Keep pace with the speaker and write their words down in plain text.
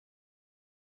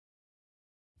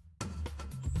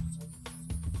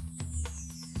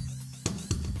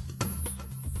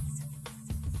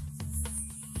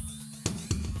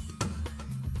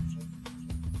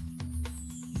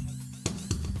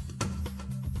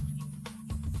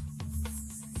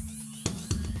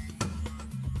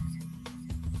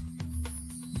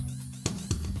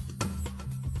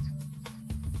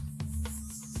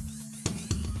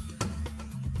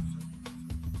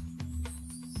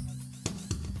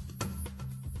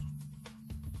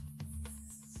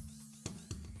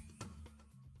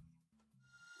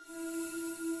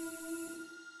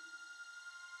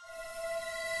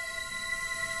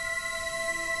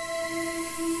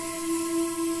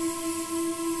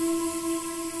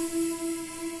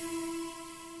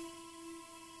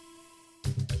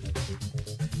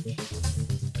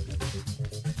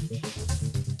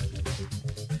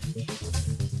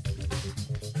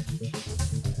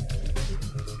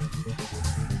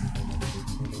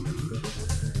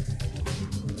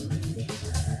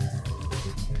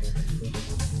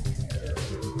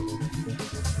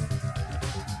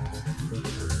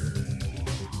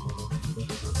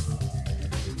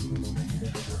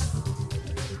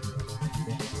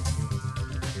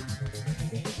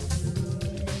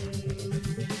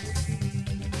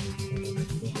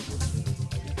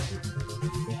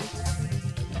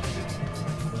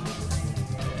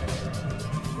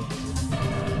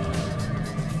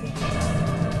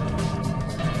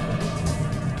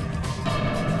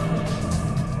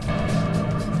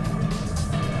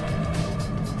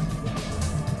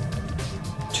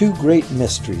Two great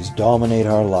mysteries dominate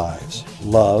our lives,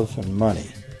 love and money.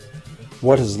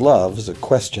 What is love is a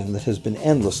question that has been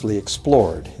endlessly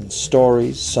explored in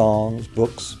stories, songs,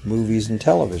 books, movies, and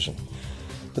television.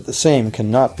 But the same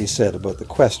cannot be said about the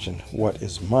question, what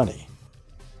is money?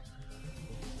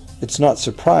 It's not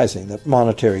surprising that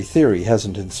monetary theory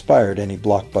hasn't inspired any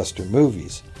blockbuster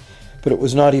movies, but it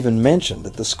was not even mentioned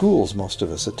at the schools most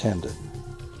of us attended.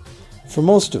 For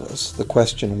most of us, the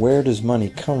question, where does money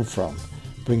come from,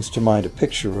 brings to mind a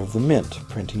picture of the mint,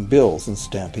 printing bills and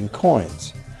stamping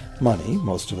coins. Money,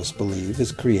 most of us believe,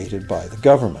 is created by the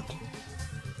government.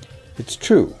 It's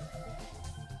true,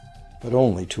 but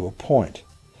only to a point.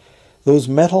 Those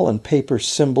metal and paper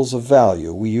symbols of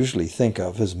value we usually think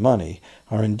of as money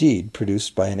are indeed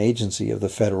produced by an agency of the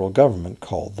federal government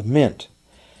called the Mint.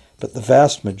 But the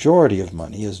vast majority of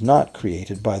money is not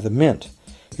created by the Mint.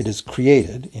 It is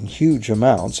created in huge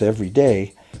amounts every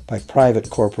day by private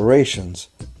corporations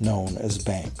known as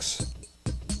banks.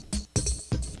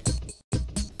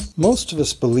 Most of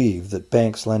us believe that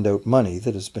banks lend out money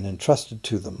that has been entrusted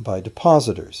to them by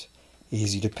depositors.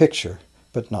 Easy to picture,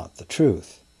 but not the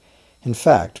truth. In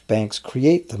fact, banks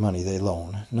create the money they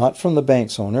loan, not from the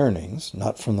bank's own earnings,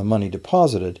 not from the money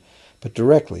deposited, but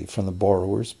directly from the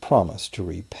borrower's promise to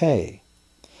repay.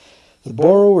 The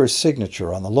borrower's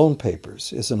signature on the loan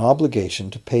papers is an obligation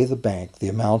to pay the bank the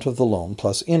amount of the loan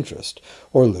plus interest,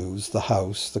 or lose the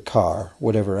house, the car,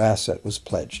 whatever asset was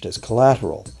pledged as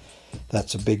collateral.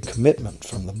 That's a big commitment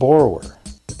from the borrower.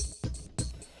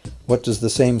 What does the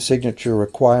same signature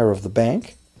require of the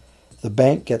bank? The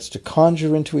bank gets to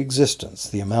conjure into existence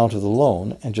the amount of the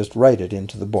loan and just write it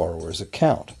into the borrower's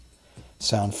account.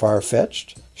 Sound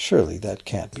far-fetched? Surely that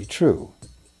can't be true.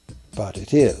 But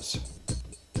it is.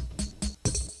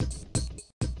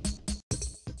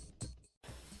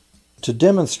 To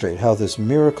demonstrate how this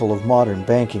miracle of modern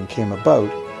banking came about,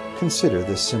 consider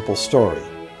this simple story,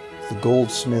 the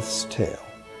goldsmith's tale.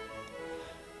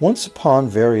 Once upon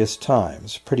various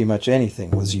times, pretty much anything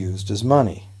was used as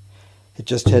money. It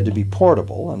just had to be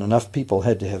portable, and enough people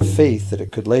had to have faith that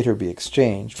it could later be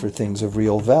exchanged for things of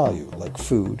real value, like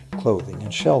food, clothing,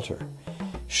 and shelter.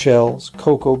 Shells,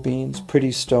 cocoa beans,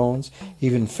 pretty stones,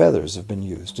 even feathers have been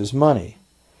used as money.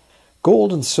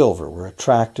 Gold and silver were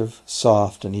attractive,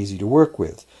 soft, and easy to work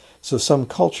with, so some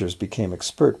cultures became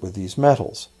expert with these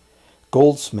metals.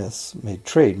 Goldsmiths made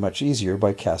trade much easier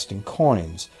by casting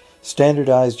coins,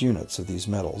 standardized units of these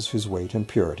metals whose weight and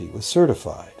purity was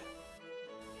certified.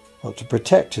 Well, to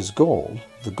protect his gold,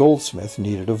 the goldsmith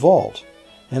needed a vault,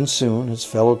 and soon his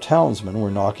fellow townsmen were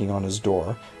knocking on his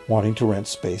door, wanting to rent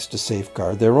space to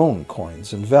safeguard their own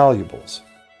coins and valuables.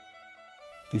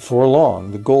 Before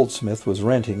long, the goldsmith was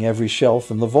renting every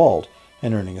shelf in the vault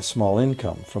and earning a small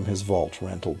income from his vault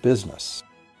rental business.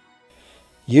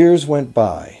 Years went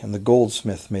by, and the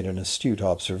goldsmith made an astute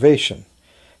observation.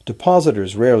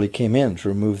 Depositors rarely came in to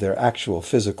remove their actual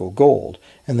physical gold,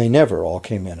 and they never all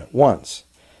came in at once.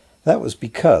 That was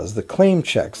because the claim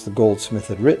checks the goldsmith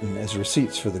had written as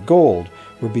receipts for the gold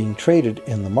were being traded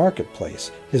in the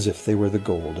marketplace as if they were the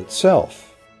gold itself.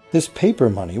 This paper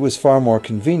money was far more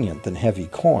convenient than heavy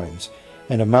coins,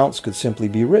 and amounts could simply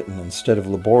be written instead of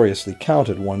laboriously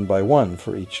counted one by one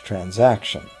for each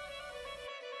transaction.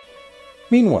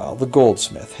 Meanwhile, the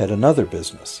goldsmith had another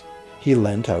business. He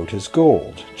lent out his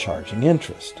gold, charging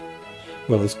interest.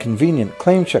 Well, as convenient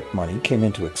claim check money came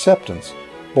into acceptance,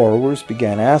 borrowers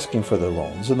began asking for their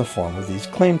loans in the form of these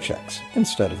claim checks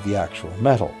instead of the actual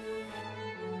metal.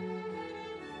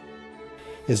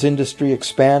 As industry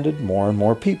expanded, more and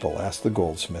more people asked the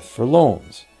goldsmith for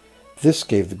loans. This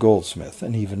gave the goldsmith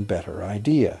an even better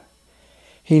idea.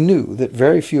 He knew that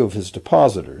very few of his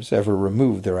depositors ever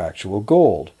removed their actual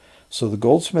gold, so the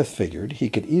goldsmith figured he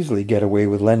could easily get away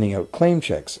with lending out claim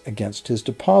checks against his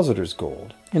depositors'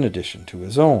 gold, in addition to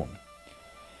his own.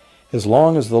 As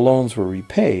long as the loans were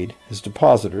repaid, his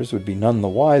depositors would be none the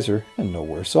wiser and no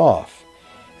worse off,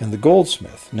 and the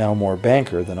goldsmith, now more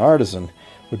banker than artisan,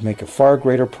 would make a far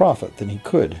greater profit than he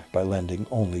could by lending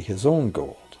only his own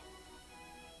gold.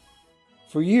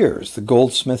 For years, the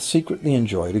goldsmith secretly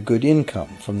enjoyed a good income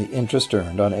from the interest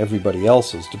earned on everybody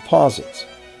else's deposits.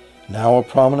 Now a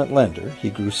prominent lender, he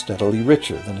grew steadily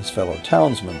richer than his fellow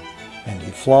townsmen, and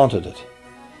he flaunted it.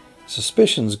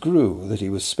 Suspicions grew that he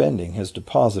was spending his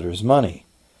depositors' money.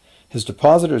 His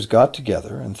depositors got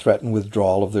together and threatened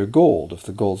withdrawal of their gold if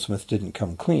the goldsmith didn't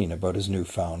come clean about his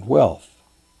newfound wealth.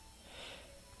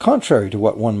 Contrary to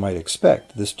what one might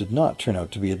expect, this did not turn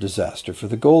out to be a disaster for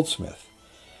the goldsmith.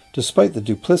 Despite the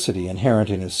duplicity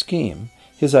inherent in his scheme,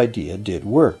 his idea did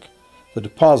work. The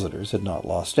depositors had not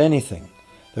lost anything.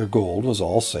 Their gold was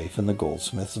all safe in the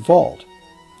goldsmith's vault.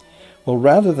 Well,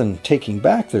 rather than taking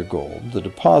back their gold, the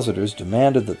depositors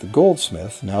demanded that the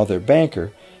goldsmith, now their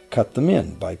banker, cut them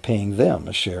in by paying them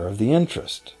a share of the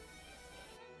interest.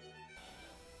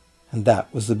 And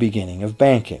that was the beginning of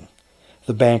banking.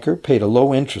 The banker paid a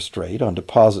low interest rate on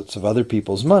deposits of other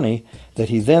people's money that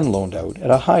he then loaned out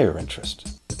at a higher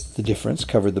interest. The difference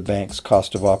covered the bank's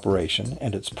cost of operation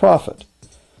and its profit.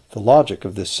 The logic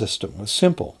of this system was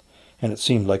simple, and it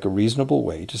seemed like a reasonable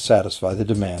way to satisfy the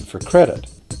demand for credit.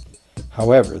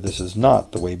 However, this is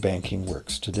not the way banking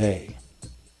works today.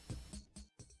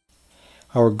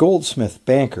 Our goldsmith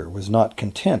banker was not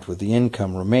content with the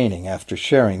income remaining after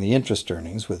sharing the interest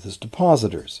earnings with his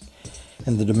depositors,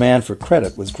 and the demand for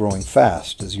credit was growing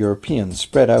fast as Europeans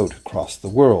spread out across the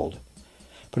world.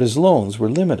 But his loans were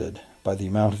limited by the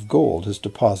amount of gold his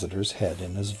depositors had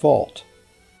in his vault.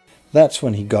 That's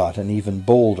when he got an even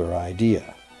bolder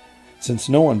idea. Since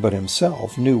no one but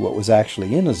himself knew what was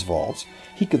actually in his vaults,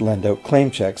 he could lend out claim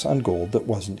checks on gold that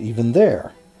wasn't even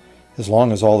there. As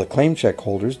long as all the claim check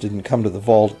holders didn't come to the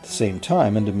vault at the same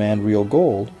time and demand real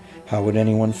gold, how would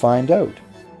anyone find out?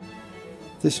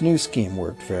 This new scheme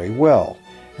worked very well,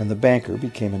 and the banker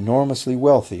became enormously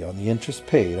wealthy on the interest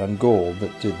paid on gold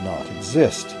that did not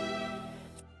exist.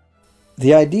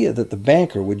 The idea that the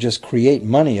banker would just create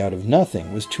money out of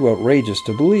nothing was too outrageous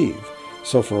to believe,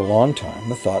 so for a long time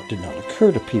the thought did not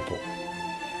occur to people.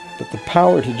 But the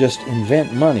power to just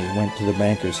invent money went to the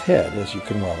banker's head, as you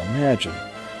can well imagine.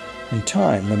 In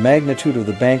time, the magnitude of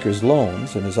the banker's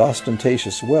loans and his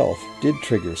ostentatious wealth did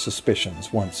trigger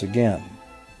suspicions once again.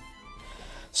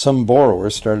 Some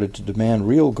borrowers started to demand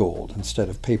real gold instead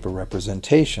of paper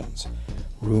representations.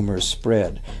 Rumors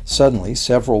spread. Suddenly,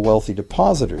 several wealthy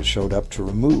depositors showed up to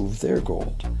remove their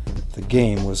gold. The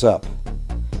game was up.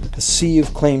 A sea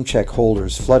of claim check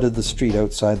holders flooded the street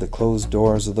outside the closed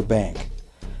doors of the bank.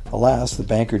 Alas, the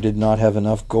banker did not have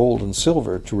enough gold and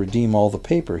silver to redeem all the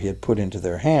paper he had put into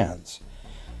their hands.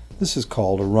 This is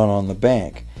called a run on the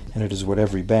bank, and it is what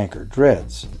every banker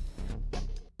dreads.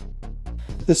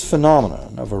 This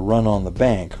phenomenon of a run on the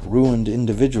bank ruined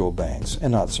individual banks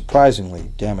and, not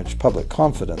surprisingly, damaged public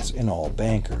confidence in all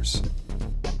bankers.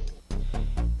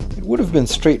 It would have been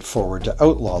straightforward to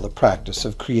outlaw the practice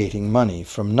of creating money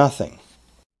from nothing.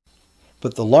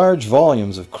 But the large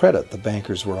volumes of credit the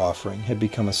bankers were offering had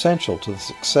become essential to the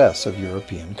success of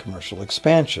European commercial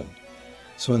expansion,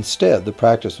 so instead the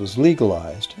practice was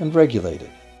legalized and regulated.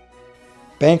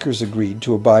 Bankers agreed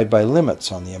to abide by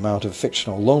limits on the amount of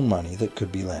fictional loan money that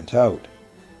could be lent out.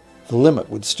 The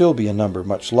limit would still be a number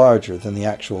much larger than the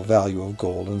actual value of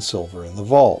gold and silver in the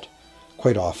vault.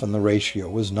 Quite often the ratio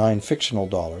was 9 fictional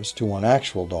dollars to 1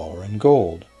 actual dollar in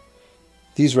gold.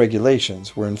 These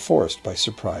regulations were enforced by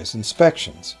surprise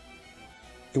inspections.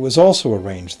 It was also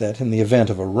arranged that, in the event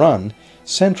of a run,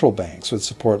 central banks would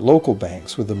support local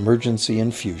banks with emergency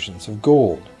infusions of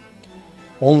gold.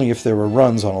 Only if there were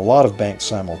runs on a lot of banks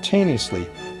simultaneously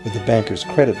would the banker's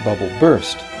credit bubble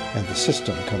burst and the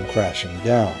system come crashing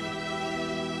down.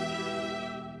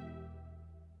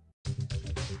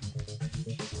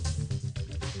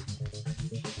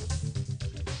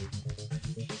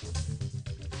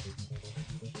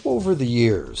 Over the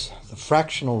years, the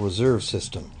fractional reserve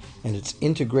system and its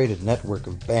integrated network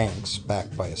of banks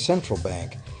backed by a central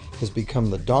bank has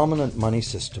become the dominant money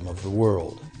system of the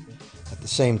world. At the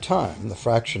same time, the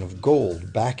fraction of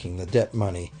gold backing the debt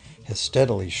money has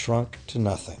steadily shrunk to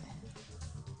nothing.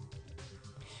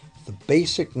 The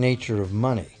basic nature of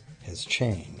money has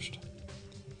changed.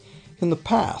 In the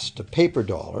past, a paper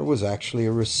dollar was actually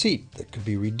a receipt that could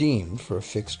be redeemed for a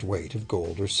fixed weight of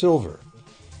gold or silver.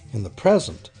 In the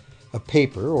present, a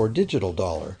paper or digital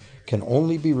dollar can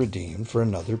only be redeemed for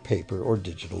another paper or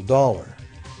digital dollar.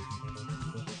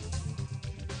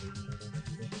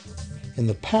 In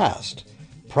the past,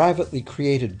 privately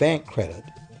created bank credit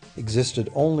existed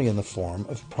only in the form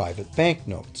of private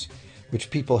banknotes,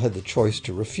 which people had the choice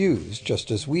to refuse,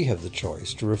 just as we have the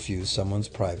choice to refuse someone's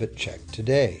private check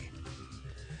today.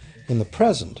 In the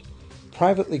present,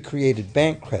 privately created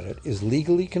bank credit is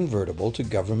legally convertible to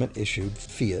government-issued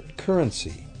fiat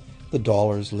currency, the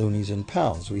dollars, loonies, and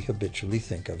pounds we habitually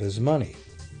think of as money.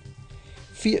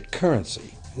 Fiat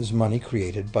currency is money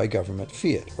created by government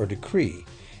fiat or decree,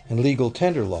 and legal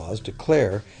tender laws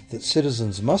declare that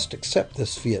citizens must accept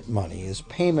this fiat money as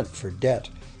payment for debt,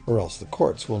 or else the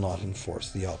courts will not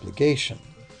enforce the obligation.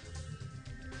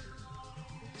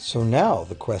 So now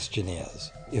the question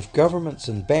is, if governments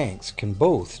and banks can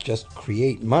both just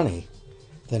create money,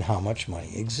 then how much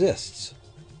money exists?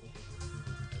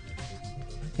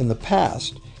 In the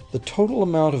past, the total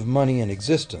amount of money in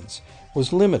existence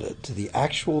was limited to the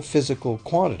actual physical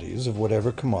quantities of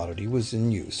whatever commodity was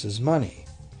in use as money.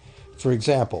 For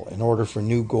example, in order for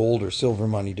new gold or silver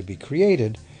money to be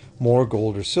created, more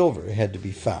gold or silver had to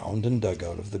be found and dug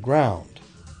out of the ground.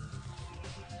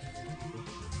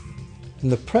 In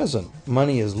the present,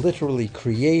 money is literally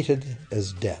created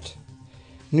as debt.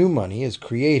 New money is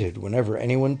created whenever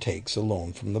anyone takes a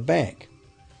loan from the bank.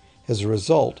 As a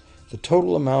result, the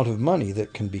total amount of money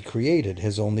that can be created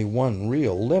has only one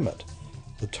real limit: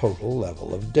 the total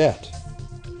level of debt.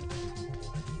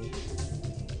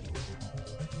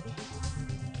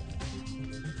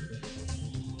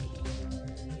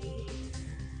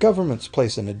 Governments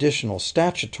place an additional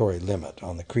statutory limit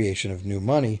on the creation of new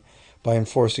money by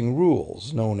enforcing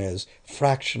rules known as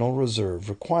fractional reserve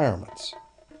requirements.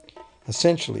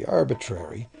 Essentially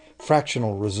arbitrary,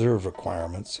 fractional reserve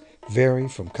requirements vary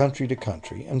from country to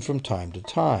country and from time to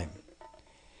time.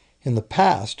 In the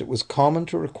past, it was common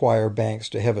to require banks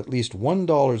to have at least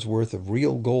 $1 worth of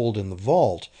real gold in the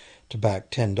vault to back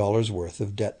 $10 worth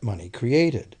of debt money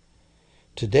created.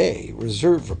 Today,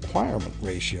 reserve requirement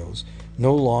ratios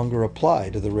no longer apply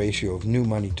to the ratio of new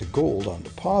money to gold on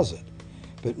deposit,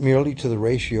 but merely to the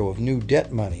ratio of new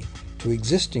debt money to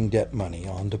existing debt money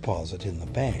on deposit in the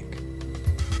bank.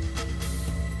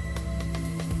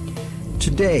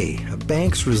 Today, a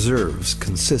bank's reserves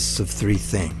consists of three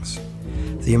things: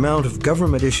 the amount of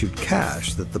government-issued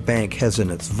cash that the bank has in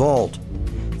its vault,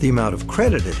 the amount of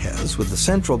credit it has with the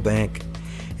central bank,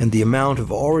 and the amount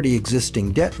of already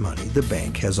existing debt money the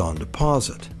bank has on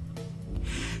deposit.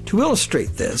 To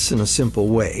illustrate this in a simple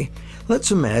way,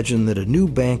 let's imagine that a new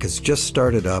bank has just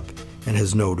started up and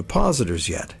has no depositors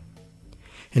yet.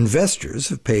 Investors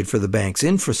have paid for the bank's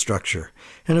infrastructure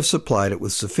and have supplied it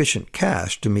with sufficient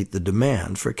cash to meet the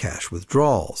demand for cash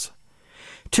withdrawals.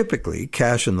 Typically,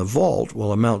 cash in the vault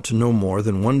will amount to no more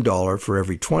than $1 for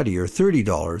every $20 or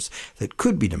 $30 that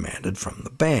could be demanded from the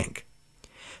bank.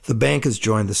 The bank has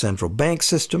joined the central bank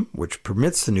system, which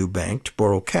permits the new bank to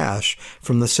borrow cash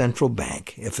from the central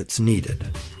bank if it's needed.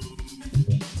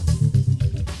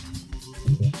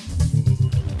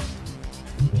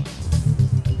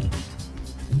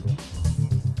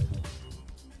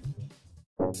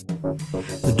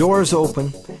 The doors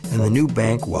open, and the new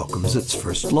bank welcomes its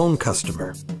first loan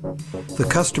customer. The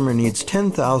customer needs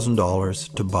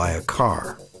 $10,000 to buy a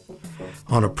car.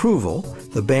 On approval,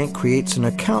 the bank creates an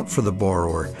account for the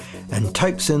borrower and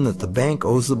types in that the bank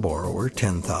owes the borrower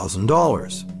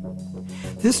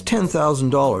 $10,000. This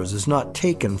 $10,000 is not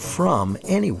taken from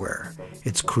anywhere.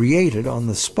 It's created on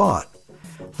the spot.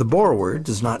 The borrower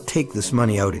does not take this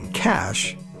money out in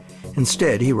cash.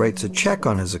 Instead, he writes a check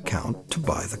on his account to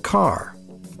buy the car.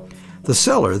 The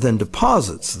seller then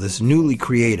deposits this newly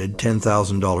created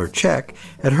 $10,000 check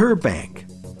at her bank.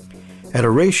 At a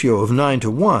ratio of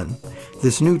 9-to-1,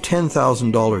 this new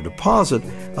 $10,000 deposit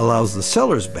allows the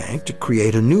seller's bank to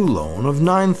create a new loan of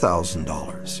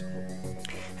 $9,000.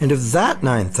 And if that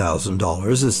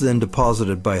 $9,000 is then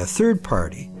deposited by a third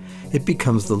party, it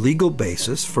becomes the legal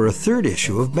basis for a third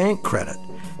issue of bank credit,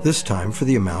 this time for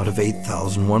the amount of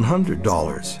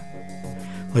 $8,100.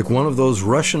 Like one of those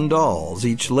Russian dolls,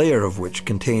 each layer of which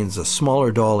contains a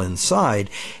smaller doll inside,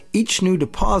 each new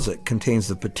deposit contains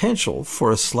the potential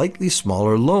for a slightly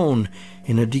smaller loan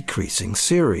in a decreasing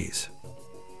series.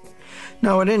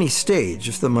 Now, at any stage,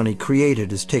 if the money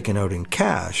created is taken out in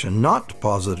cash and not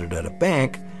deposited at a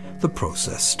bank, the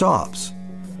process stops.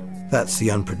 That's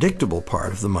the unpredictable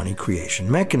part of the money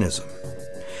creation mechanism.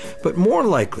 But more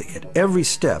likely, at every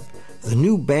step, the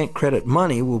new bank credit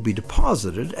money will be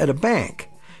deposited at a bank,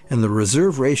 and the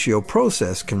reserve ratio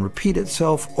process can repeat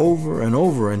itself over and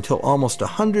over until almost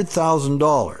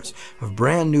 $100,000 of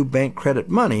brand new bank credit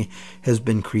money has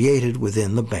been created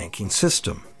within the banking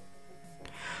system.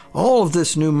 All of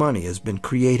this new money has been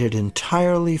created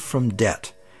entirely from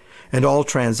debt, and all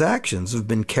transactions have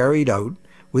been carried out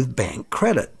with bank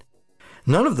credit.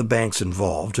 None of the banks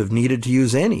involved have needed to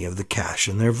use any of the cash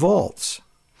in their vaults.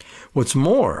 What's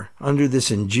more, under this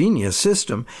ingenious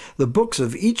system, the books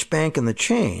of each bank in the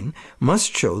chain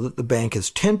must show that the bank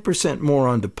has 10% more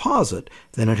on deposit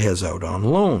than it has out on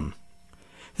loan.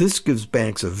 This gives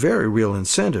banks a very real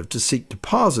incentive to seek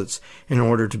deposits in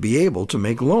order to be able to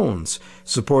make loans,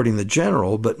 supporting the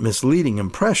general but misleading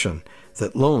impression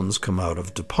that loans come out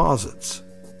of deposits.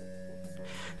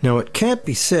 Now, it can't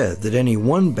be said that any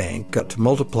one bank got to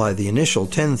multiply the initial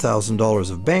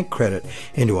 $10,000 of bank credit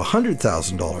into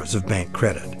 $100,000 of bank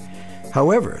credit.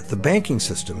 However, the banking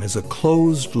system is a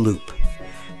closed loop.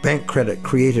 Bank credit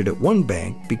created at one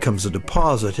bank becomes a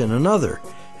deposit in another,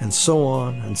 and so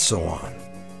on and so on.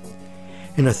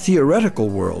 In a theoretical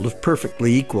world of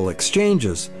perfectly equal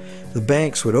exchanges, the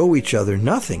banks would owe each other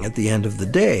nothing at the end of the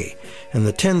day, and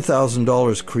the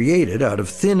 $10,000 created out of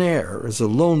thin air as a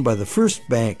loan by the first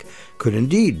bank could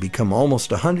indeed become almost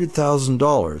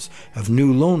 $100,000 of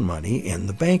new loan money in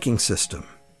the banking system.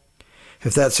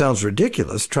 If that sounds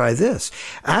ridiculous, try this.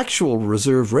 Actual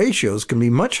reserve ratios can be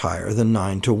much higher than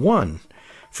 9-to-1.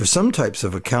 For some types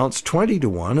of accounts,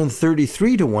 20-to-1 and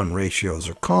 33-to-1 ratios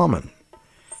are common.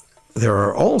 There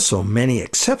are also many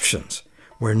exceptions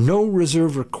where no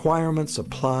reserve requirements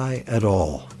apply at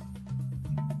all.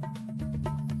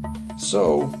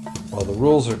 So, while the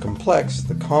rules are complex,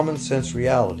 the common sense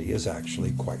reality is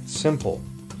actually quite simple.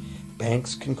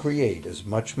 Banks can create as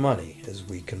much money as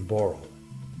we can borrow.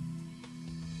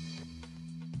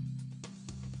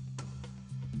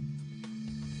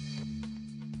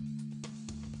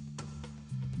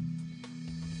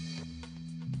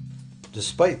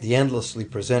 Despite the endlessly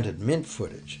presented mint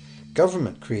footage,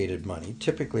 government-created money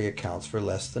typically accounts for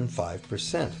less than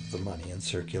 5% of the money in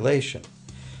circulation.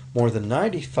 More than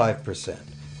 95%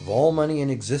 of all money in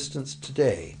existence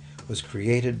today was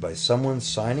created by someone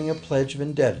signing a pledge of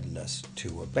indebtedness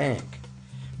to a bank.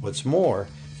 What's more,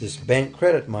 this bank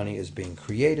credit money is being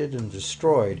created and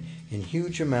destroyed in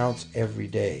huge amounts every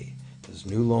day, as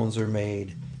new loans are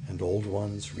made and old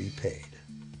ones repaid.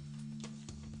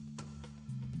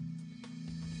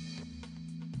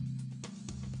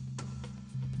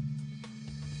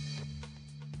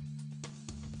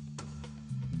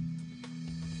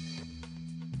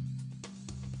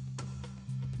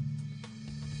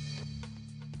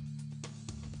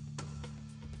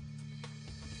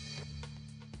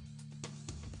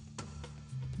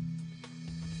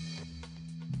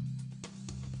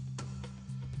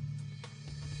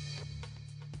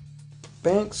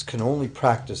 Banks can only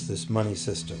practice this money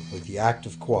system with the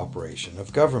active cooperation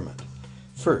of government.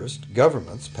 First,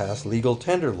 governments pass legal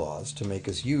tender laws to make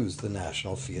us use the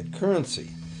national fiat currency.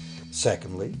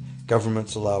 Secondly,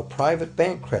 governments allow private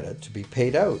bank credit to be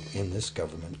paid out in this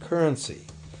government currency.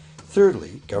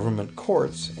 Thirdly, government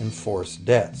courts enforce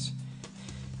debts.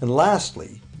 And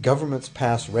lastly, governments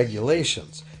pass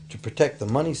regulations to protect the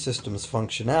money system's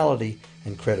functionality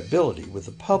and credibility with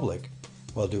the public,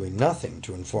 while doing nothing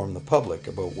to inform the public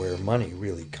about where money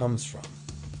really comes from.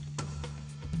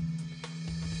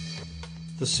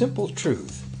 The simple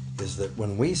truth is that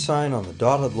when we sign on the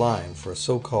dotted line for a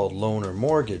so-called loan or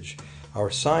mortgage, our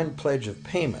signed pledge of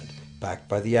payment, backed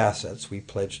by the assets we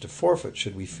pledge to forfeit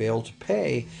should we fail to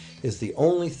pay, is the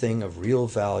only thing of real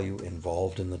value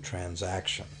involved in the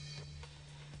transaction.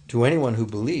 To anyone who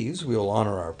believes we will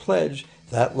honor our pledge,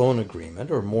 that loan agreement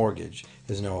or mortgage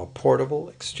is now a portable,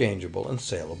 exchangeable, and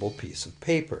saleable piece of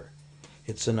paper.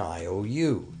 It's an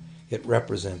IOU. It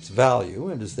represents value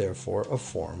and is therefore a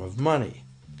form of money.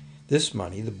 This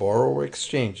money the borrower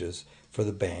exchanges for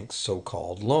the bank's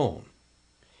so-called loan.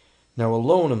 Now, a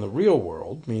loan in the real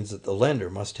world means that the lender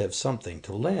must have something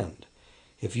to lend.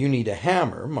 If you need a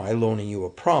hammer, my loaning you a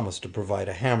promise to provide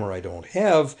a hammer I don't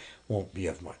have won't be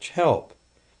of much help.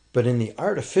 But in the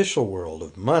artificial world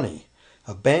of money,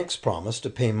 a bank's promise to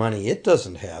pay money it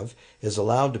doesn't have is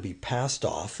allowed to be passed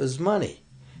off as money,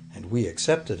 and we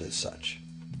accept it as such.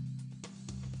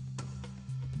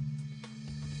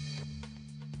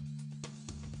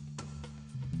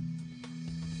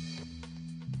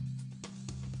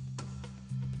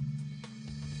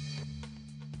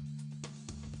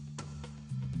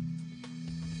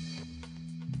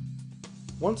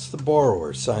 Once the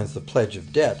borrower signs the pledge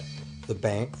of debt, the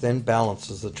bank then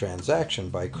balances the transaction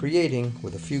by creating,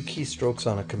 with a few keystrokes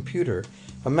on a computer,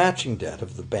 a matching debt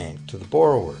of the bank to the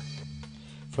borrower.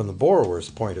 From the borrower's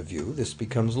point of view, this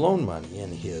becomes loan money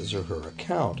in his or her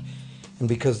account, and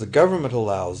because the government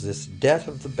allows this debt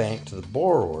of the bank to the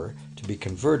borrower to be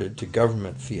converted to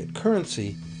government fiat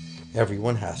currency,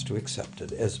 everyone has to accept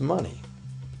it as money.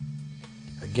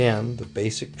 Again, the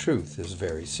basic truth is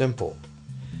very simple.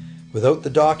 Without the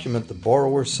document the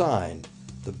borrower signed,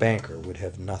 the banker would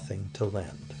have nothing to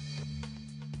lend.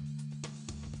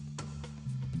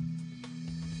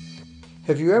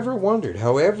 Have you ever wondered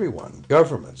how everyone,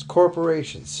 governments,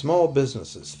 corporations, small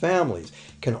businesses, families,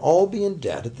 can all be in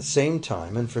debt at the same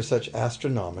time and for such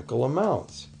astronomical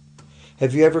amounts?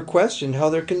 Have you ever questioned how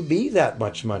there can be that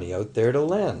much money out there to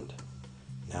lend?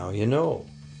 Now you know.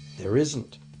 There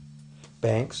isn't.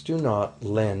 Banks do not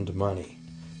lend money.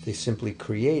 They simply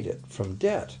create it from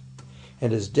debt.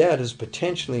 And as debt is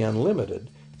potentially unlimited,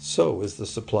 so is the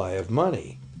supply of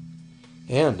money.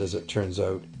 And as it turns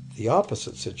out, the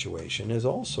opposite situation is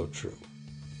also true.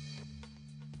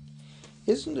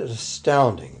 Isn't it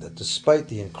astounding that despite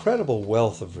the incredible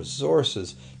wealth of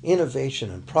resources,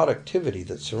 innovation, and productivity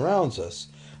that surrounds us,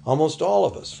 almost all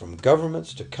of us, from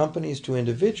governments to companies to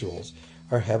individuals,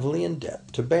 are heavily in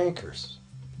debt to bankers?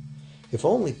 If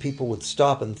only people would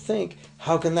stop and think,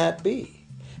 how can that be?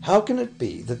 How can it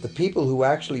be that the people who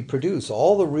actually produce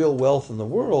all the real wealth in the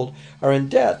world are in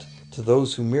debt to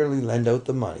those who merely lend out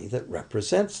the money that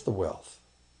represents the wealth?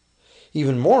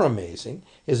 Even more amazing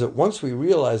is that once we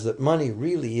realize that money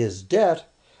really is debt,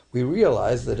 we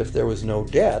realize that if there was no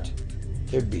debt,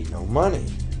 there'd be no money.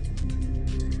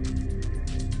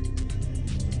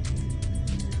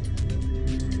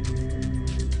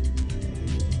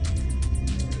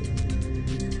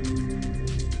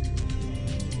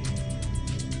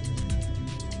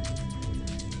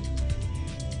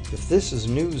 If this is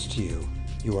news to you,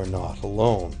 you are not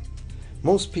alone.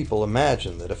 Most people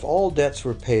imagine that if all debts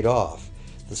were paid off,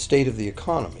 the state of the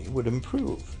economy would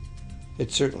improve.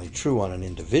 It's certainly true on an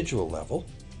individual level.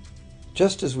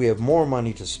 Just as we have more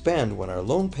money to spend when our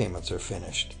loan payments are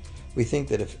finished, we think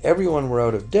that if everyone were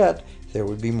out of debt, there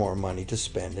would be more money to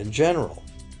spend in general.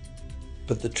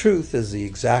 But the truth is the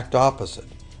exact opposite.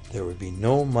 There would be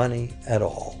no money at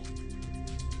all.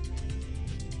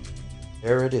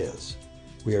 There it is.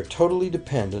 We are totally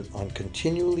dependent on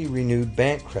continually renewed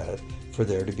bank credit for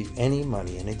there to be any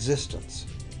money in existence.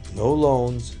 No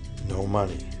loans, no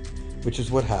money, which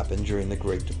is what happened during the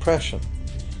Great Depression.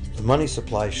 The money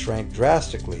supply shrank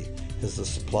drastically as the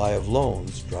supply of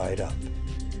loans dried up.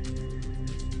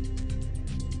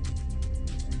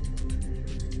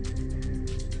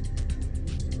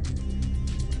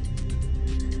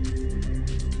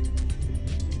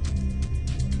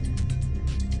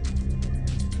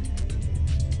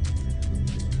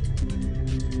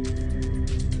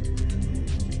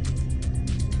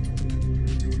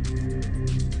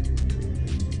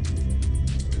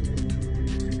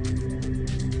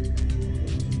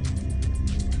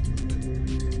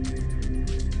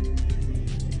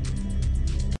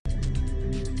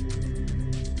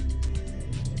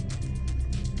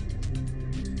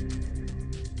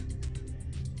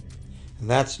 And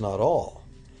that's not all.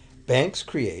 Banks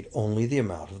create only the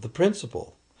amount of the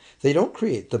principal. They don't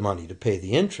create the money to pay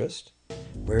the interest.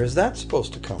 Where is that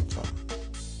supposed to come from?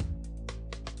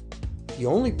 The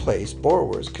only place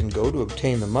borrowers can go to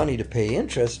obtain the money to pay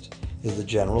interest is the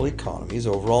general economy's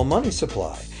overall money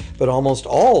supply. But almost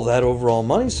all that overall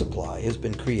money supply has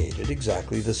been created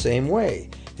exactly the same way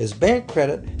as bank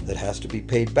credit that has to be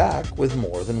paid back with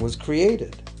more than was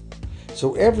created.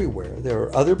 So everywhere there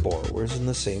are other borrowers in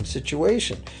the same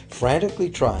situation, frantically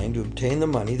trying to obtain the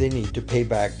money they need to pay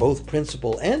back both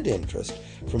principal and interest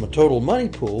from a total money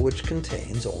pool which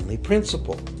contains only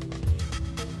principal.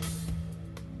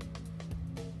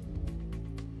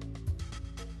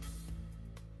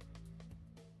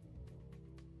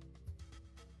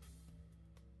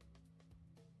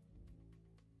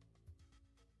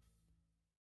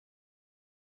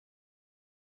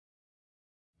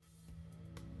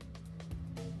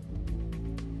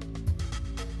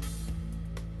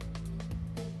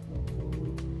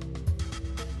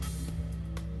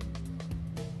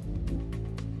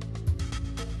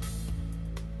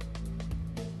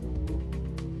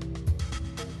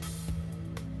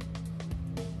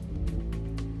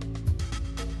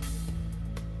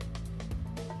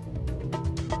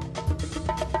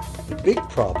 The big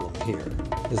problem here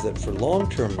is that for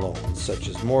long-term loans, such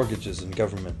as mortgages and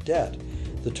government debt,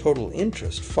 the total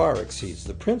interest far exceeds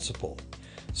the principal.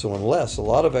 So unless a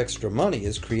lot of extra money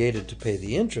is created to pay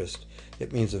the interest,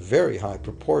 it means a very high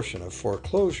proportion of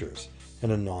foreclosures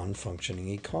and a non-functioning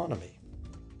economy.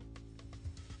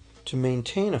 To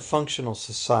maintain a functional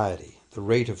society, the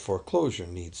rate of foreclosure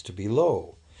needs to be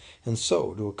low. And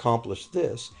so, to accomplish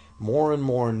this, more and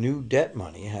more new debt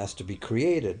money has to be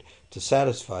created to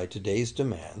satisfy today's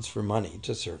demands for money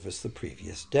to service the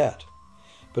previous debt.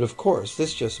 But of course,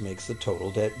 this just makes the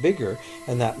total debt bigger,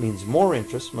 and that means more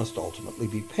interest must ultimately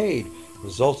be paid,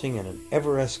 resulting in an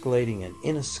ever-escalating and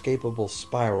inescapable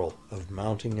spiral of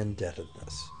mounting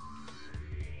indebtedness.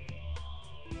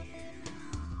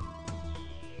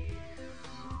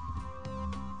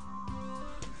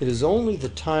 It is only the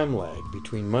time lag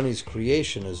between money's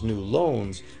creation as new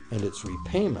loans and its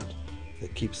repayment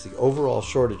that keeps the overall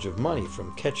shortage of money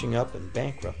from catching up and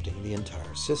bankrupting the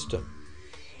entire system.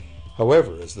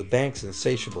 However, as the bank's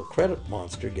insatiable credit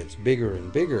monster gets bigger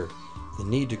and bigger, the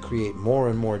need to create more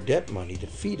and more debt money to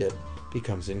feed it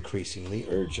becomes increasingly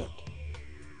urgent.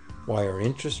 Why are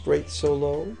interest rates so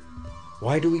low?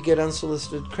 Why do we get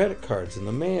unsolicited credit cards in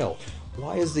the mail?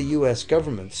 Why is the U.S.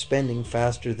 government spending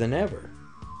faster than ever?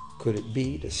 Could it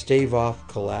be to stave off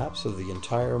collapse of the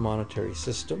entire monetary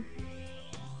system?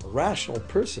 A rational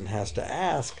person has to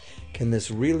ask, can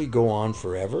this really go on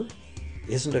forever?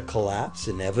 Isn't a collapse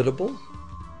inevitable?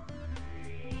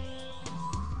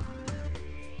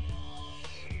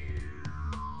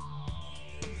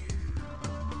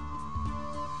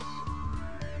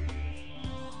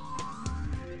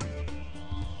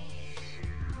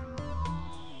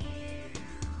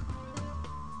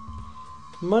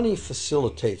 Money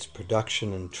facilitates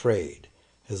production and trade.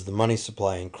 As the money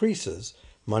supply increases,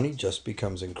 money just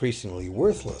becomes increasingly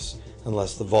worthless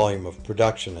unless the volume of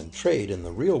production and trade in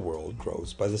the real world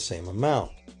grows by the same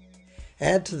amount.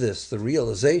 Add to this the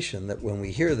realization that when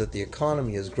we hear that the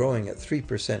economy is growing at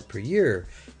 3% per year,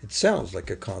 it sounds like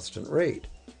a constant rate,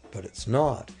 but it's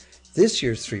not. This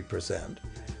year's 3%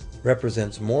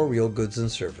 represents more real goods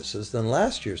and services than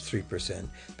last year's 3%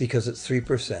 because it's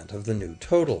 3% of the new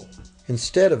total.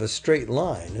 Instead of a straight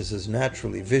line, as is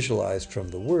naturally visualized from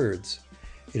the words,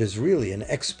 it is really an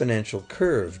exponential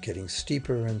curve getting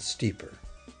steeper and steeper.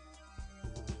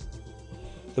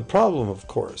 The problem, of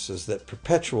course, is that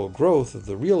perpetual growth of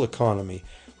the real economy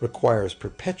requires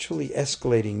perpetually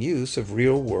escalating use of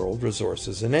real-world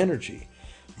resources and energy.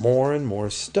 More and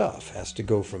more stuff has to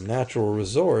go from natural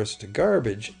resource to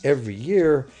garbage every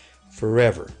year,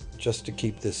 forever, just to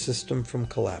keep this system from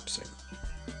collapsing.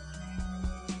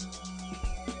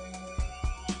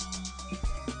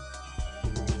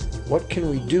 What can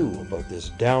we do about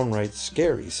this downright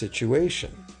scary situation?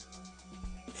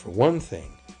 For one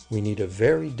thing, we need a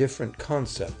very different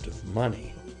concept of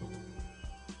money.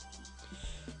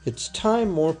 It's time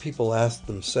more people ask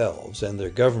themselves and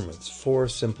their governments 4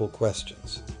 simple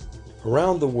questions.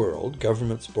 Around the world,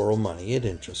 governments borrow money at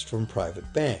interest from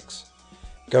private banks.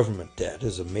 Government debt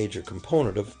is a major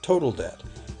component of total debt,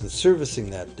 and servicing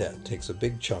that debt takes a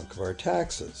big chunk of our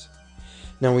taxes.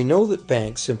 Now we know that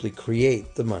banks simply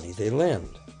create the money they lend,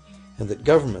 and that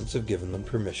governments have given them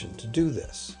permission to do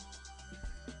this.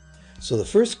 So the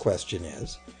first question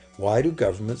is, why do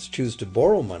governments choose to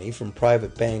borrow money from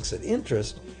private banks at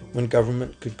interest when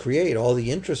government could create all the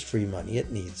interest-free money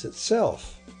it needs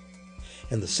itself?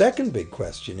 And the second big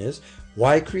question is,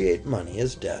 why create money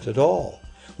as debt at all?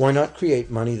 Why not create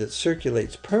money that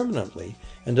circulates permanently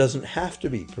and doesn't have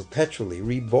to be perpetually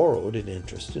reborrowed at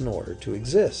interest in order to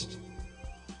exist?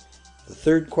 The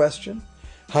third question,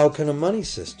 how can a money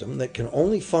system that can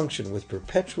only function with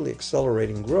perpetually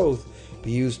accelerating growth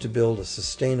be used to build a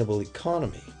sustainable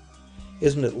economy?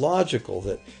 Isn't it logical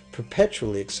that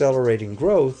perpetually accelerating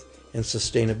growth and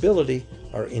sustainability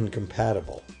are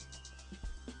incompatible?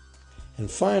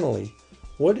 And finally,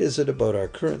 what is it about our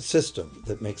current system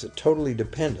that makes it totally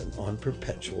dependent on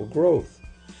perpetual growth?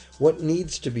 What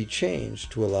needs to be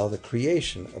changed to allow the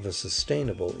creation of a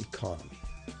sustainable economy?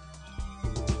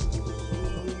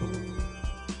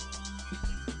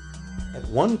 At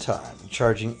one time,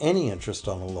 charging any interest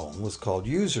on a loan was called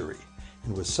usury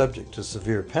and was subject to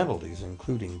severe penalties,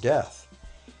 including death.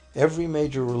 Every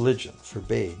major religion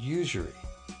forbade usury.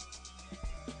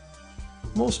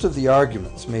 Most of the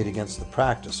arguments made against the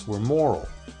practice were moral.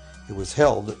 It was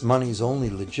held that money's only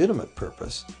legitimate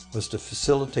purpose was to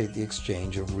facilitate the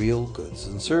exchange of real goods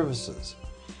and services.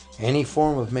 Any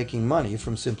form of making money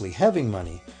from simply having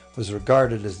money was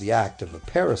regarded as the act of a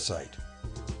parasite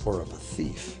or of a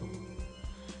thief.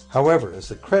 However, as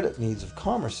the credit needs of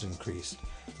commerce increased,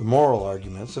 the moral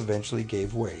arguments eventually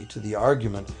gave way to the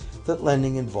argument that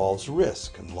lending involves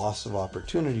risk and loss of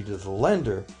opportunity to the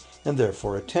lender, and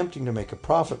therefore attempting to make a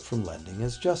profit from lending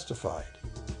is justified.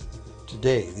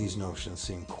 Today, these notions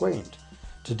seem quaint.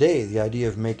 Today, the idea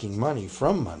of making money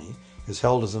from money is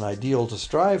held as an ideal to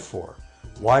strive for.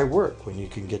 Why work when you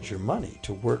can get your money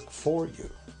to work for you?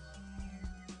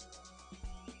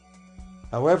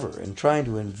 However, in trying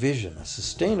to envision a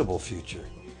sustainable future,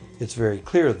 it's very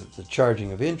clear that the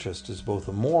charging of interest is both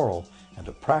a moral and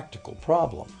a practical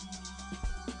problem.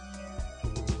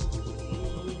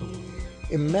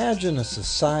 Imagine a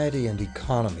society and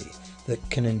economy that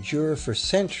can endure for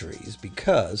centuries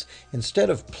because, instead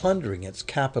of plundering its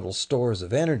capital stores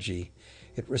of energy,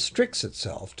 it restricts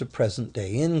itself to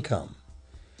present-day income.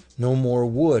 No more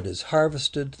wood is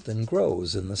harvested than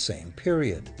grows in the same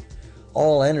period.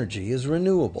 All energy is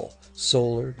renewable,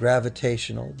 solar,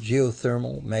 gravitational,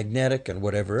 geothermal, magnetic, and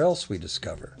whatever else we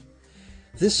discover.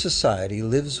 This society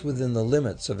lives within the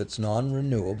limits of its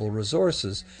non-renewable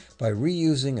resources by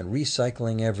reusing and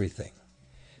recycling everything,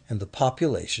 and the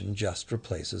population just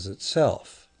replaces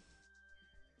itself.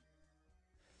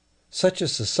 Such a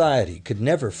society could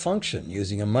never function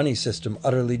using a money system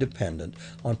utterly dependent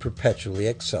on perpetually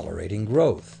accelerating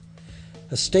growth.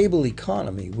 A stable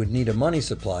economy would need a money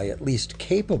supply at least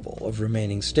capable of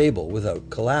remaining stable without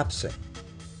collapsing.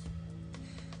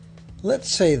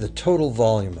 Let's say the total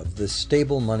volume of this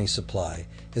stable money supply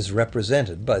is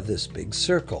represented by this big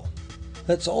circle.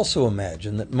 Let's also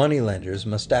imagine that moneylenders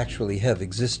must actually have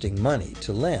existing money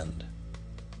to lend.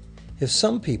 If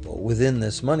some people within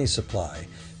this money supply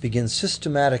begin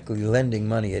systematically lending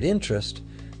money at interest,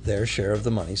 their share of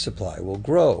the money supply will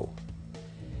grow.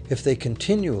 If they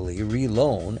continually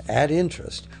re-loan at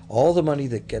interest all the money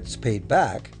that gets paid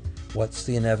back, what's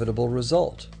the inevitable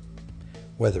result?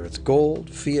 Whether it's gold,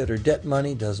 fiat, or debt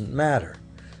money doesn't matter.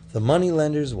 The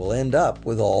moneylenders will end up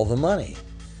with all the money.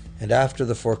 And after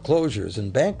the foreclosures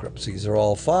and bankruptcies are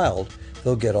all filed,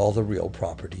 they'll get all the real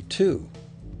property too.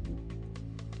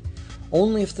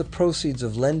 Only if the proceeds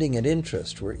of lending at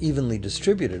interest were evenly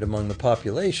distributed among the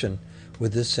population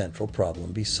would this central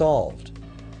problem be solved.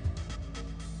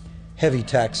 Heavy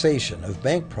taxation of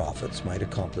bank profits might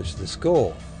accomplish this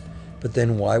goal, but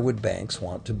then why would banks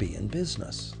want to be in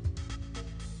business?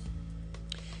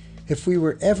 If we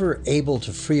were ever able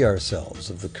to free ourselves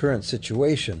of the current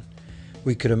situation,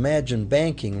 we could imagine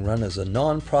banking run as a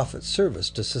non-profit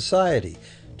service to society,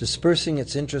 dispersing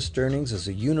its interest earnings as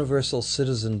a universal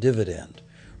citizen dividend,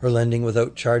 or lending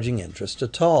without charging interest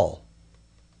at all.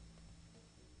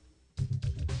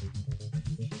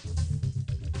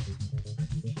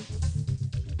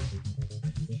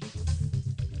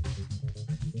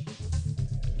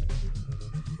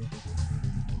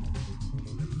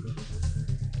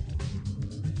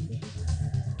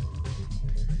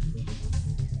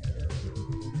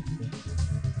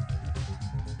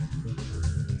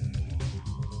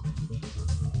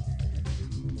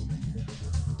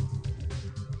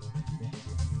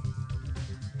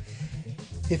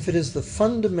 If it is the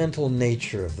fundamental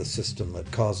nature of the system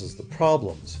that causes the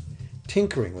problems,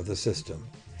 tinkering with the system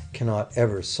cannot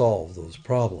ever solve those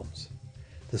problems.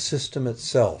 The system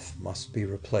itself must be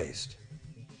replaced.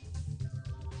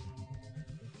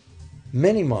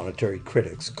 Many monetary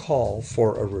critics call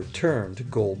for a return to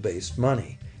gold-based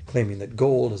money, claiming that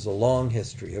gold has a long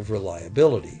history of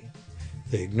reliability.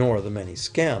 They ignore the many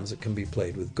scams that can be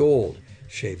played with gold,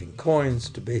 shaving coins,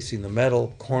 debasing the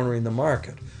metal, cornering the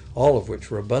market, all of which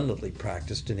were abundantly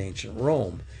practiced in ancient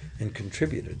Rome and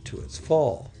contributed to its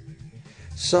fall.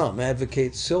 Some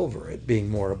advocate silver, it being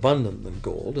more abundant than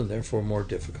gold and therefore more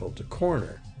difficult to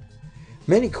corner.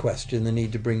 Many question the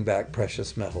need to bring back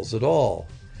precious metals at all.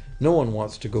 No one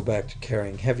wants to go back to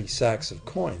carrying heavy sacks of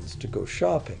coins to go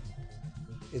shopping.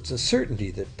 It's a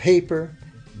certainty that paper,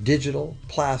 digital,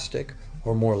 plastic,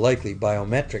 or more likely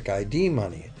biometric ID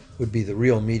money would be the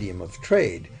real medium of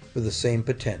trade, with the same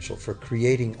potential for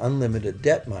creating unlimited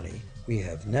debt money we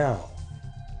have now.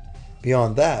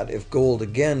 Beyond that, if gold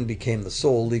again became the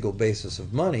sole legal basis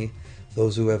of money,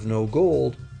 those who have no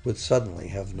gold would suddenly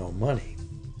have no money.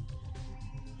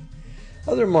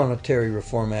 Other monetary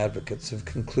reform advocates have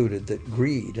concluded that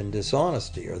greed and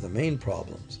dishonesty are the main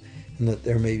problems, and that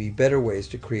there may be better ways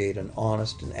to create an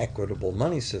honest and equitable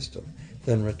money system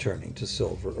than returning to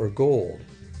silver or gold.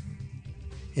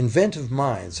 Inventive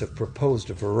minds have proposed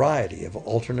a variety of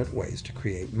alternate ways to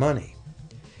create money.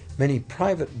 Many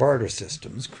private barter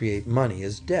systems create money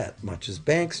as debt, much as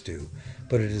banks do,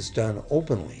 but it is done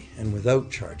openly and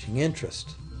without charging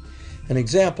interest. An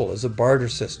example is a barter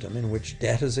system in which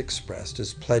debt is expressed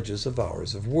as pledges of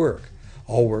hours of work,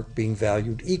 all work being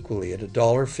valued equally at a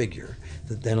dollar figure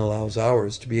that then allows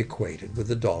hours to be equated with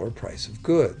the dollar price of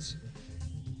goods.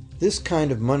 This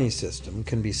kind of money system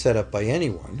can be set up by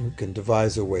anyone who can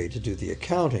devise a way to do the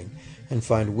accounting and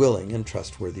find willing and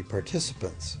trustworthy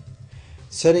participants.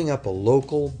 Setting up a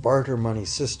local barter money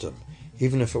system,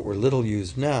 even if it were little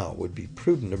used now, would be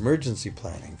prudent emergency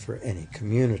planning for any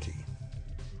community.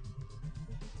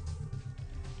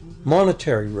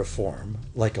 Monetary reform,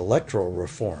 like electoral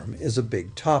reform, is a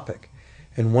big topic,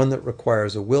 and one that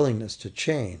requires a willingness to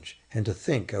change and to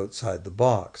think outside the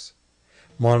box.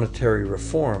 Monetary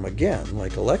reform, again,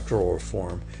 like electoral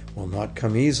reform, will not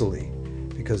come easily,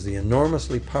 because the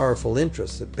enormously powerful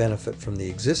interests that benefit from the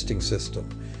existing system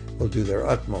will do their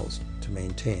utmost to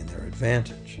maintain their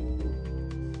advantage.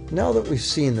 Now that we've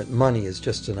seen that money is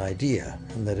just an idea,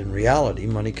 and that in reality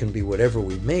money can be whatever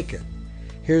we make it,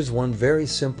 here's one very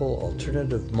simple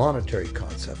alternative monetary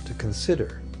concept to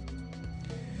consider.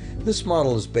 This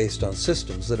model is based on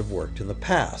systems that have worked in the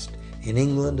past, in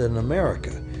England and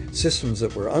America, systems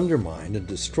that were undermined and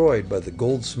destroyed by the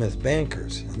goldsmith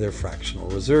bankers and their fractional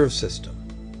reserve system.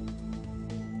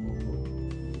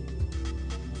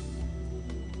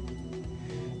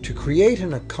 To create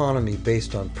an economy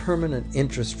based on permanent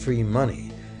interest-free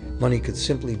money, Money could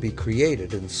simply be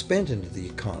created and spent into the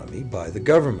economy by the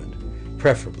government,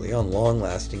 preferably on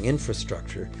long-lasting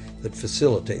infrastructure that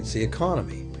facilitates the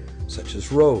economy, such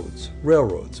as roads,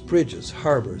 railroads, bridges,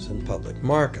 harbors, and public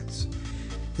markets.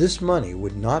 This money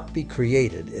would not be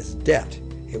created as debt,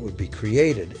 it would be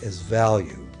created as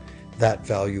value, that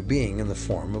value being in the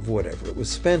form of whatever it was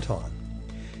spent on.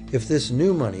 If this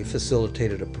new money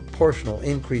facilitated a proportional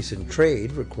increase in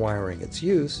trade requiring its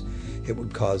use, it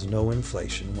would cause no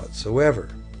inflation whatsoever.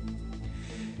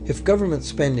 If government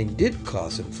spending did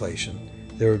cause inflation,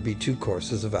 there would be two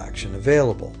courses of action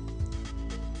available.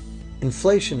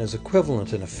 Inflation is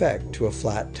equivalent in effect to a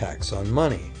flat tax on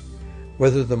money.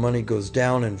 Whether the money goes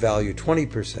down in value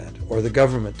 20% or the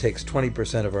government takes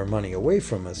 20% of our money away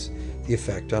from us, the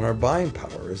effect on our buying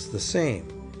power is the same.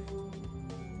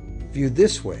 Viewed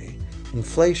this way,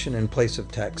 inflation in place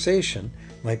of taxation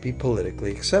might be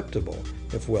politically acceptable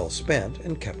if well spent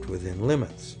and kept within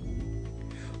limits.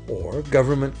 Or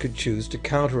government could choose to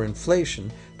counter inflation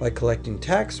by collecting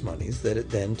tax monies that it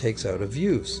then takes out of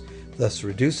use, thus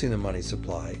reducing the money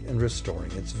supply and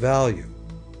restoring its value.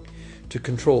 To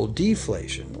control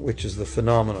deflation, which is the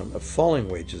phenomenon of falling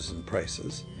wages and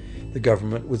prices, the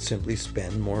government would simply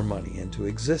spend more money into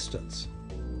existence.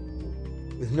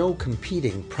 With no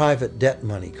competing private debt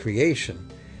money creation,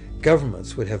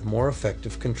 governments would have more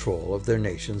effective control of their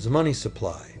nation's money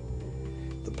supply.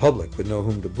 The public would know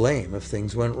whom to blame if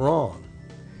things went wrong.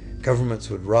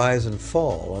 Governments would rise and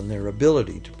fall on their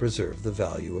ability to preserve the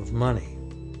value of money.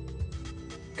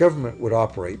 Government would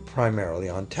operate primarily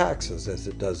on taxes, as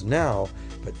it does now,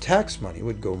 but tax money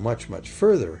would go much, much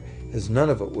further, as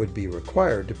none of it would be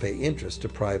required to pay interest to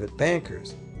private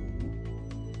bankers.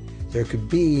 There could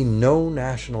be no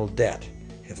national debt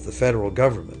if the federal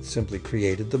government simply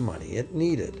created the money it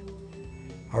needed.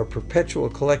 Our perpetual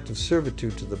collective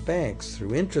servitude to the banks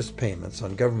through interest payments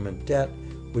on government debt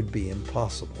would be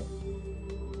impossible.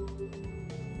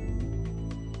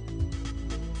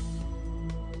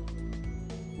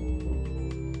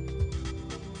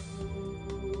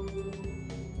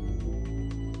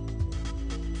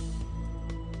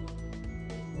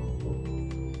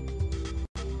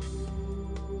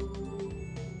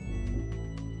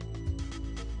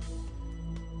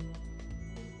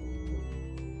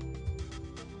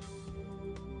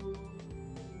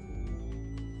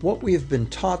 What we have been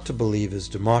taught to believe as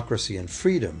democracy and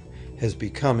freedom has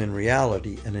become in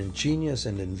reality an ingenious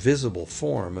and invisible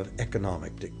form of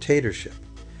economic dictatorship.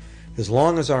 As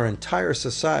long as our entire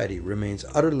society remains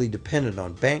utterly dependent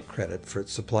on bank credit for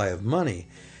its supply of money,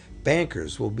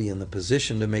 bankers will be in the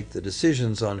position to make the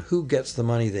decisions on who gets the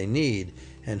money they need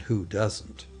and who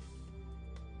doesn't.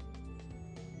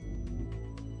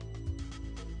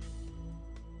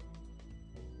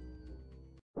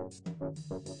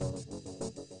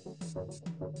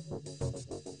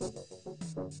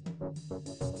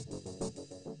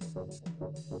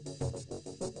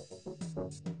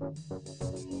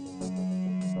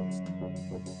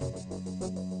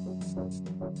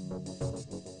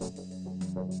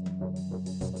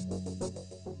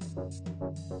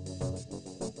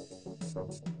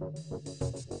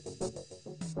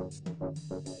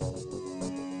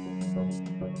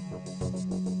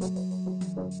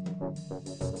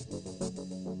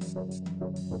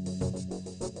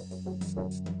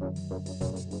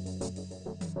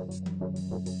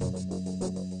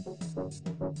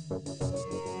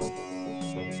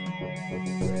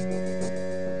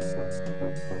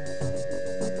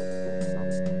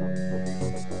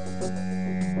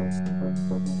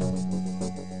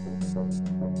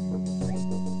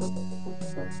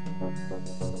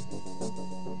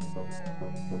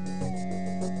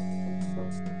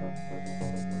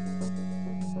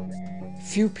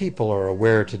 Few people are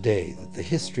aware today that the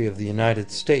history of the United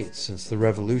States since the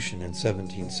Revolution in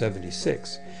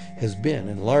 1776 has been,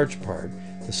 in large part,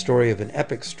 the story of an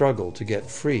epic struggle to get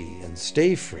free and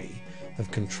stay free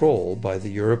of control by the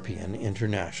European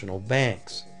international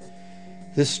banks.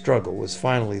 This struggle was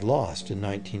finally lost in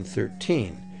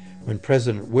 1913, when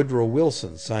President Woodrow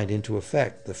Wilson signed into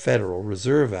effect the Federal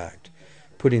Reserve Act,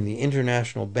 putting the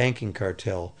international banking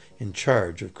cartel in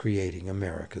charge of creating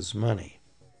America's money.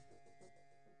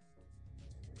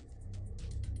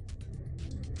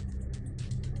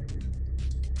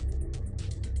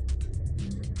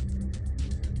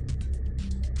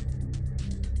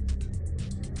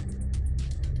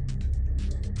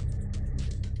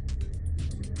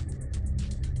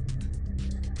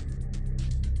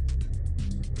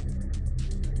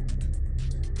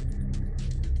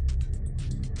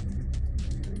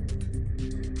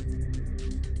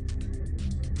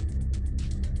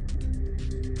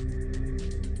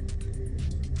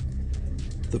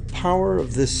 The power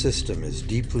of this system is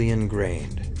deeply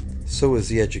ingrained. So is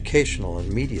the educational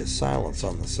and media silence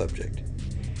on the subject.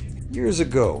 Years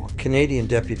ago, a Canadian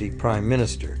Deputy Prime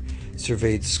Minister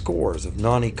surveyed scores of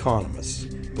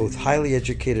non-economists, both highly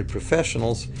educated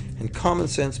professionals and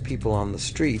common-sense people on the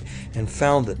street, and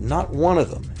found that not one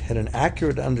of them had an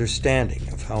accurate understanding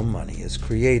of how money is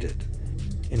created.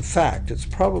 In fact, it's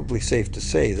probably safe to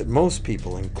say that most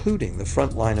people, including the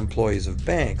frontline employees of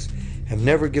banks, have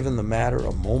never given the matter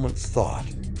a moment's thought.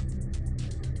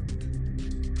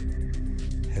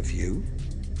 Have you?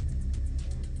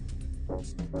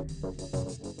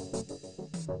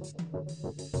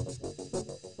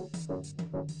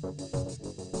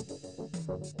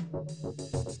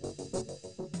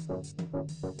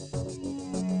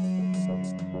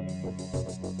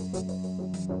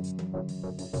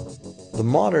 The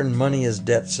modern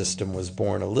money-as-debt system was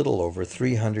born a little over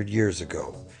 300 years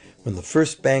ago, when the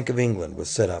first Bank of England was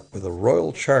set up with a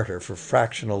royal charter for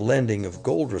fractional lending of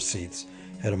gold receipts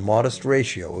at a modest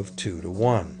ratio of 2 to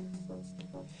 1.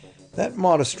 That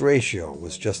modest ratio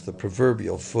was just the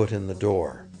proverbial foot in the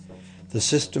door. The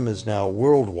system is now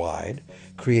worldwide,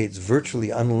 creates virtually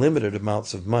unlimited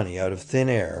amounts of money out of thin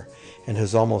air, and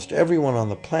has almost everyone on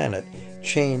the planet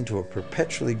chained to a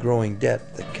perpetually growing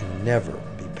debt that can never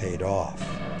be paid off.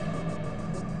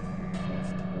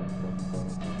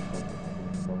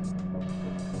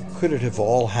 Could it have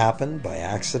all happened by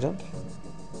accident?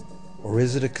 Or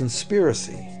is it a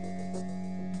conspiracy?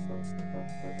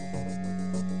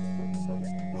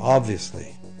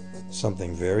 Obviously,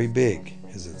 something very big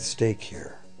is at stake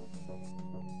here.